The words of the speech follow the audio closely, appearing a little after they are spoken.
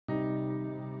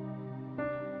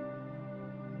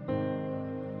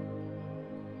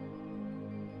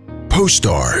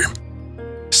Polestar,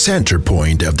 center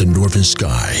point of the northern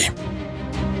sky.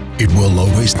 It will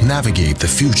always navigate the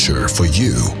future for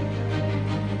you.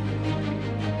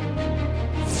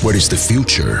 What is the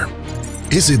future?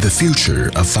 Is it the future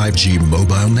of 5G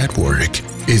mobile network?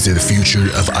 Is it the future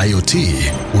of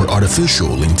IoT or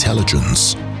artificial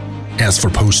intelligence? As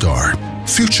for Polestar,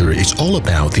 future is all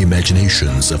about the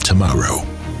imaginations of tomorrow,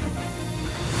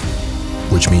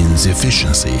 which means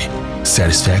efficiency,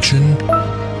 satisfaction,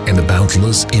 and a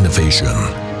boundless innovation.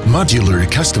 Modular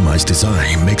customized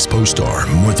design makes Polestar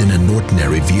more than an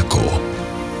ordinary vehicle.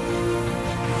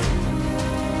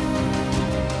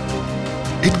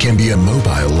 It can be a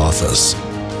mobile office,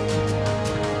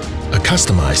 a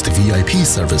customized VIP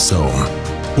service zone,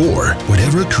 or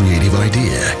whatever creative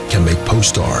idea can make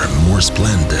Polestar more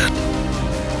splendid.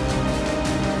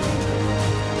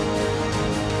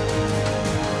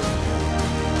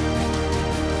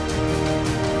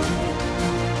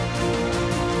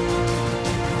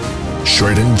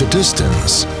 Shorten the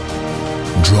distance.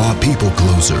 Draw people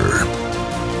closer.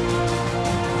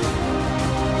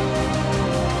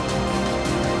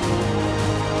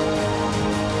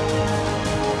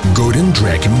 Golden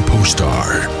Dragon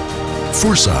Polestar.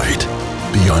 Foresight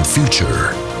beyond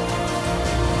future.